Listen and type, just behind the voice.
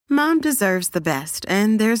Mom deserves the best,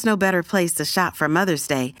 and there's no better place to shop for Mother's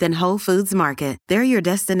Day than Whole Foods Market. They're your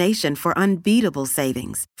destination for unbeatable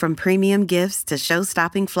savings, from premium gifts to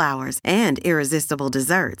show-stopping flowers and irresistible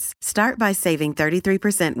desserts. Start by saving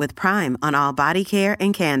 33% with Prime on all body care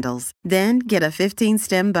and candles. Then get a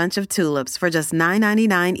 15-stem bunch of tulips for just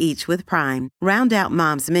 $9.99 each with Prime. Round out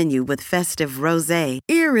Mom's menu with festive rosé,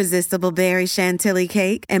 irresistible berry chantilly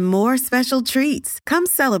cake, and more special treats. Come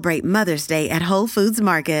celebrate Mother's Day at Whole Foods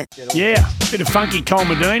Market. Yeah, bit of funky Cole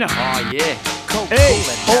Medina. Oh, yeah.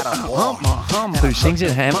 Who sings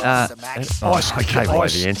it? Ice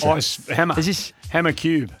Hammer. Is this Hammer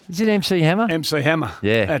Cube? Is it MC Hammer? MC Hammer.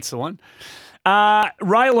 Yeah. That's the one.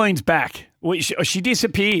 Raylene's back. She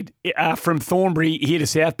disappeared from Thornbury here to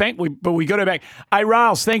South Bank, but we got her back. Hey,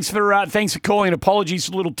 Rails, thanks for calling. Apologies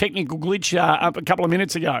for a little technical glitch up a couple of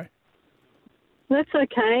minutes ago. That's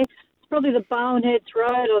okay. It's probably the Boneheads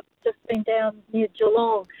Road. I've just been down near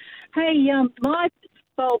Geelong. Hey, my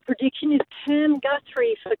bold prediction is Cam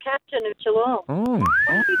Guthrie for captain of Geelong. Oh.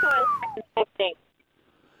 What do you guys think?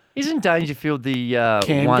 Isn't Dangerfield the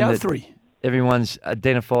Cam one Guthrie. that everyone's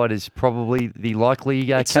identified as probably the likely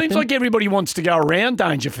captain? It seems like everybody wants to go around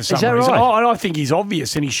Danger for some that reason. right? Oh, I think he's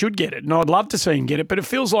obvious and he should get it, and I'd love to see him get it, but it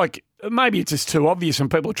feels like maybe it's just too obvious and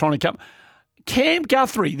people are trying to come. Cam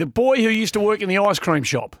Guthrie, the boy who used to work in the ice cream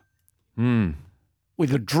shop.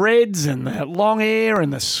 With the dreads and the long hair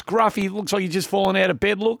and the scruffy, looks like he's just fallen out of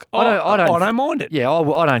bed look. I don't mind it. Yeah,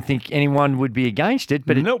 I don't think anyone would be against it,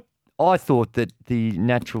 but Nope. I thought that the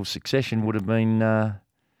natural succession would have been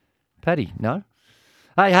Paddy. No?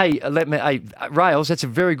 Hey, Rails, that's a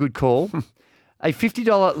very good call. A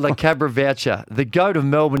 $50 La Cabra voucher, the goat of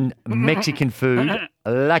Melbourne Mexican food,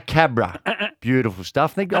 La Cabra. Beautiful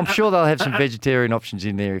stuff. I'm sure they'll have some vegetarian options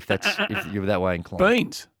in there if you're that way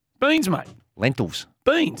inclined. Beans, mate. Lentils.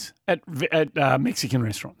 Beans at Mexican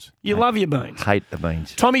restaurants. You love your beans. Hate the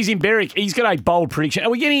beans. Tommy's in Berwick. He's got a bold prediction.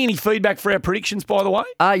 Are we getting any feedback for our predictions, by the way?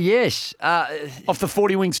 Yes. Off the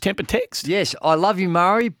 40 Wings temper text? Yes, I love you,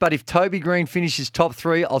 Murray, but if Toby Green finishes top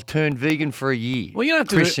 3, I'll turn vegan for a year. Well, you don't have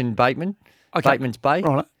to Chris and Bateman. Okay. Bateman's Bay.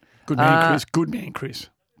 Right. Good man, Chris. Good man, Chris.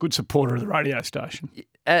 Good supporter of the radio station.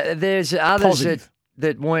 There's others Positive.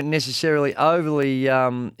 that weren't necessarily overly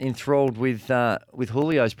enthralled with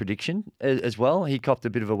Julio's prediction as well. He copped a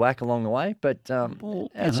bit of a whack along the way, but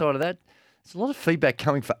outside of that, there's a lot of feedback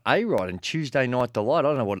coming for A-Rod and Tuesday Night Delight. I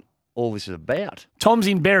don't know what all this is about. Tom's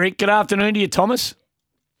in Berwick. Good afternoon to you, Thomas.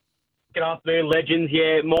 Good afternoon, legends.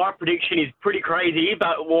 Yeah, my prediction is pretty crazy,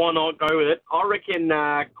 but why not go with it? I reckon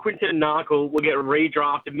Quinton Narkle will get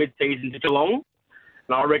redrafted mid-season to Geelong,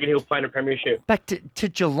 and I reckon he'll play in a premiership. Back to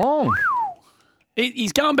Geelong.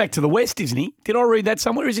 He's going back to the West, isn't he? Did I read that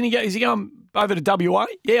somewhere? Is he going over to WA?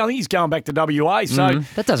 Yeah, I think he's going back to WA. So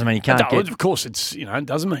that doesn't mean he can't get... Of course, it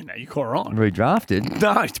doesn't mean that. You're quite right. Redrafted.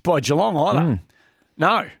 No, it's by Geelong either.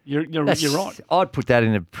 No, you're right. I'd put that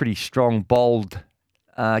in a pretty strong, bold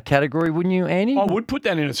category, wouldn't you, Andy? I would put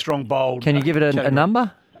that in a strong, bold. Can you give it a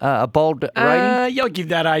number? A bold rating? Yeah, I give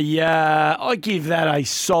that a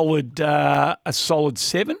solid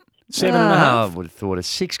 7. 7.5. I would have thought a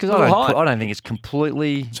 6 because I don't think it's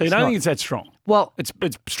completely. So you don't think it's that strong? Well, it's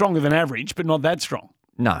stronger than average, but not that strong.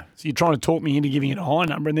 No. So you're trying to talk me into giving it a high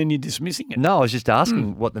number and then you're dismissing it. No, I was just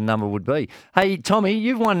asking what the number would be. Hey, Tommy,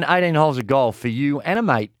 you've won 18 holes of golf for you and a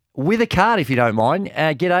mate with a card if you don't mind.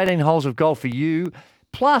 Get 18 holes of golf for you,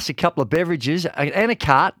 plus a couple of beverages and a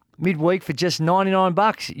cart midweek for just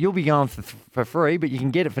 $99. You'll be going for free, but you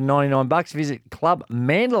can get it for $99. Visit Club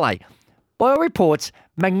Mandalay. By all reports,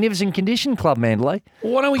 magnificent condition, Club Mandalay.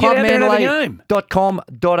 Well, why don't we get out there and have a game?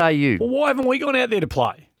 clubmandalay.com.au. Well, why haven't we gone out there to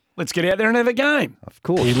play? Let's get out there and have a game. Of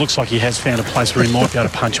course. He looks like he has found a place where he might be able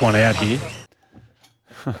to punch one out here.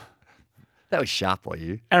 That was sharp by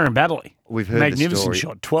you. Aaron Baddeley. We've heard magnificent the story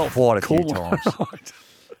shot, 12. quite a cool few times.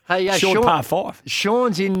 Hey, Sean, par 5.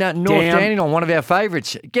 Sean's in North Dandenong, one of our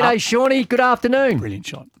favourites. G'day, Shawnee. Good afternoon. Brilliant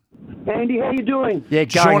shot. Andy, how you doing? Yeah,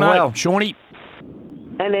 going well. Shawnee.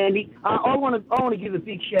 And Andy, I want to give a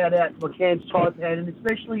big shout out to my Cairns Taipan and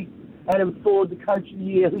especially Adam Ford, the coach of the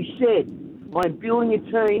year, who said, "I'm building a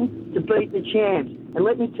team to beat the champs." And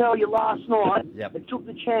let me tell you, last night it took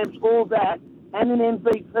the champs all that and an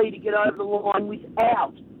MVP to get over the line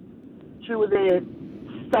without two of their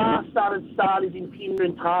star-studded starters in Pinder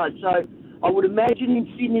and Taj. So I would imagine in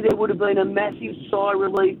Sydney there would have been a massive sigh of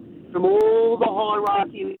relief from all the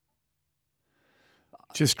hierarchy.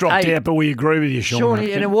 Just dropped out, but we agree with you, Sean.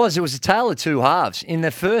 Shawnee, and it was a tale of two halves. In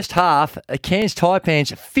the first half, Cairns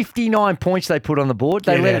Taipans, 59 points they put on the board.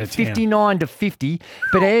 They led it 59-50.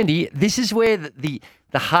 But Andy, this is where the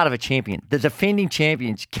heart of a champion, the defending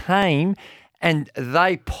champions, came and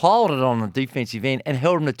they piled it on the defensive end and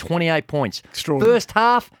held them to 28 points. Extraordinary. First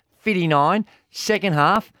half, 59. Second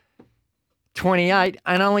half, 28,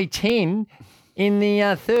 and only 10 in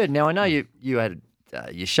the third. Now, I know you had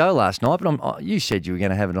your show last night, but you said you were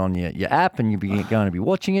going to have it on your app and you'd be going to be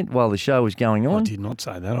watching it while the show was going on. I did not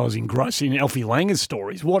say that. I was engrossed in Alfie Langer's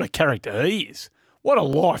stories. What a character he is. What a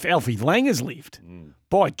life Alfie Langer's lived.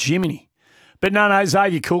 By Jiminy. But no,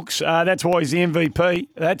 Xavier Cooks, that's why he's the MVP.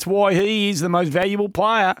 That's why he is the most valuable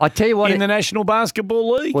player I tell you what, in the National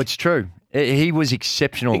Basketball League. Well, it's true. He was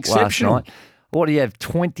exceptional last night. What do you have,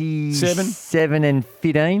 27 and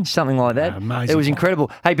 15, something like that? Amazing. It was incredible.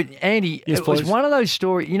 Hey, but Andy, Yes, it was please. one of those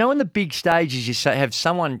stories, you know, in the big stages you have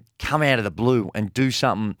someone come out of the blue and do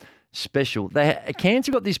something special. Cairns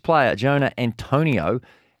have got this player, Jonah Antonio,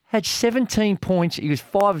 had 17 points. He was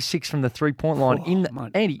 5 of 6 from the three-point line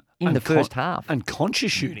in the first half.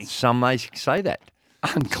 Unconscious shooting. Some may say that.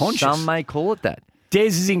 Unconscious. Some may call it that. Des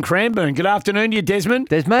is in Cranbourne. Good afternoon to you, Desmond.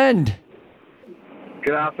 Desmond.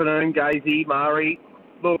 Good afternoon, Gazy, Murray.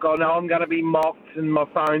 Look, I know I'm going to be mocked and my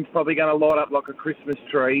phone's probably going to light up like a Christmas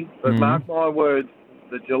tree, but mark my words,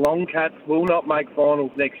 the Geelong Cats will not make finals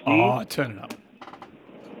next year. Oh, turn it up.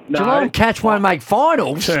 No, Geelong Cats won't make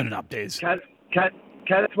finals. Turn it up, Des.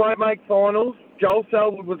 Cats won't make finals. Joel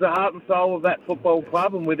Selwood was the heart and soul of that football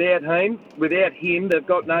club, and without him, they've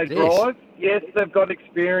got no drive. Yes, they've got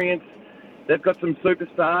experience. They've got some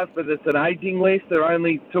superstars, but it's an ageing list. They're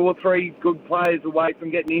only 2 or 3 good players away from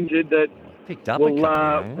getting injured that Picked up will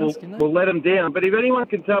will let them down. But if anyone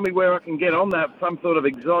can tell me where I can get on that, some sort of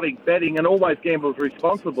exotic betting, and always gambles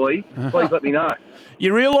responsibly, please let me know.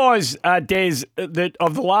 You realise, Des, that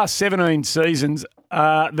of the last 17 seasons,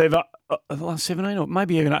 they've the last 17 or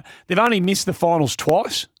maybe even they've only missed the finals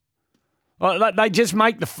twice. They just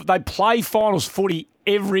they play finals footy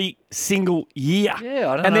every single year.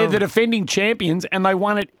 Yeah, I don't and know. they're the defending champions, and they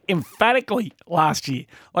won it emphatically last year.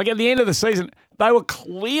 Like at the end of the season, they were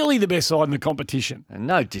clearly the best side in the competition. And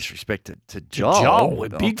no disrespect to Joel. Joel, we're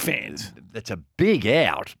big fans. It's a big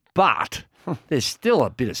out, but there's still a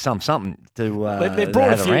bit of something to They've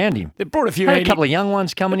brought have around him. They've brought a few. Had a couple of young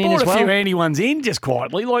ones coming in as Brought a well. few handy ones in just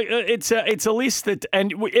quietly. Like it's a list that,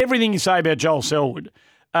 and everything you say about Joel Selwood,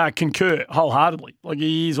 concur wholeheartedly. Like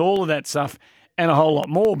he is all of that stuff and a whole lot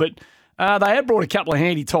more. But they have brought a couple of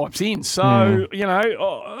handy types in. So you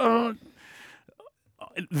know,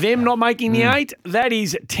 them not making the 8, that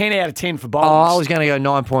is 10 out of 10 for bowlers. Oh, I was going to go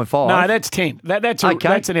 9.5. No, that's 10. That's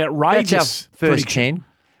an outrageous That's our first prediction. 10.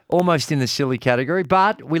 Almost in the silly category,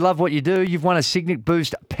 but we love what you do. You've won a Signet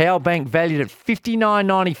Boost power bank valued at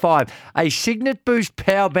 $59.95. A Signet Boost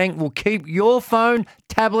power bank will keep your phone,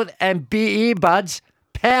 tablet, and earbuds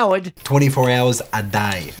powered 24 hours a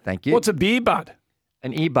day. Thank you. What's a beer bud?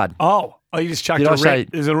 An earbud? Oh, you just chucked Did I say-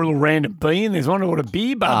 there's a little random B in. There's one what a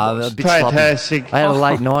beer bud was. A bit fantastic. I had a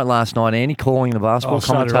late night last night, Andy, calling the basketball,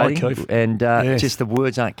 so did I, commentating, Keith. and Yes. just the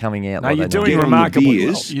words aren't coming out. No, like you're they doing normally remarkably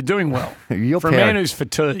well. You're doing well. You're For a man who's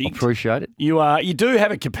fatigued, appreciate it. you do have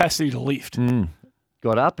a capacity to lift.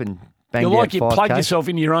 Got up and banged You're like out you plugged 5K. yourself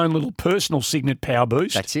into your own little personal Signet power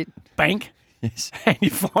boost. That's it. Bank. Yes. And you're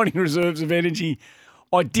finding reserves of energy.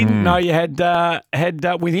 I didn't know you had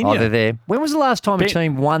within Oh, you. they're there. When was the last time a Ben-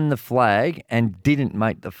 team won the flag and didn't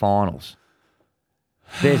make the finals?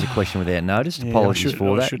 There's a question without notice. Yeah, Apologies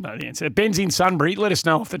for I that. should know the answer. Ben's in Sunbury. Let us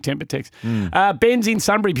know off the temper text. Ben's in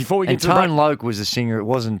Sunbury before we get And to the break. Tone Loke was the singer. It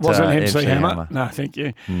wasn't MC Hammer. No, thank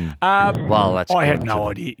you. Well, that's I had good. no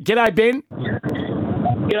idea. G'day, Ben.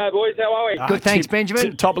 G'day, boys. How are we? Good, thanks,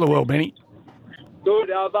 Benjamin. Top of the world, Benny.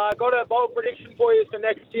 Good. I've got a bold prediction for you for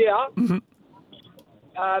next year.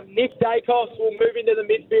 Nick Dacos will move into the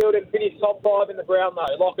midfield and finish top 5 in the Brownlow.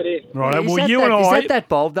 Lock it in. Right. Is Well, that you that, and is that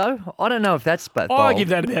bold, though? I don't know if that's bold. I give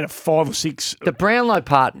that about a 5 or 6. The Brownlow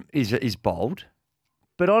part is bold,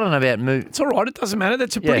 but I don't know about move. It's all right. It doesn't matter.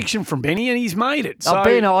 That's a Yeah. prediction from Benny, and he's made it. So,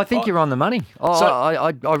 Ben, I think you're on the money.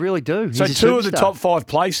 I really do. He's So a 2 of the superstar. top 5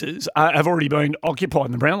 places have already been occupied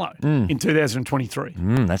in the Brownlow in 2023.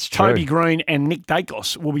 That's true. Toby Green and Nick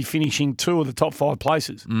Dacos will be finishing 2 of the top 5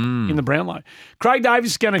 places in the Brownlow. Craig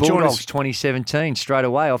Davis is going to join Bulldogs us. 2017 straight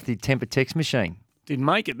away off the temper text machine. Didn't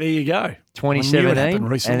make it. There you go. I knew it 2017 happened and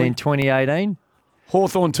recently. then 2018.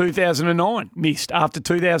 Hawthorn 2009 missed after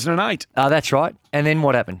 2008. That's right. And then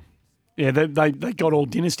what happened? Yeah, they got all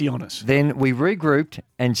dynasty on us. Then we regrouped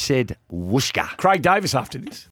and said, whooshka. Craig Davis after this.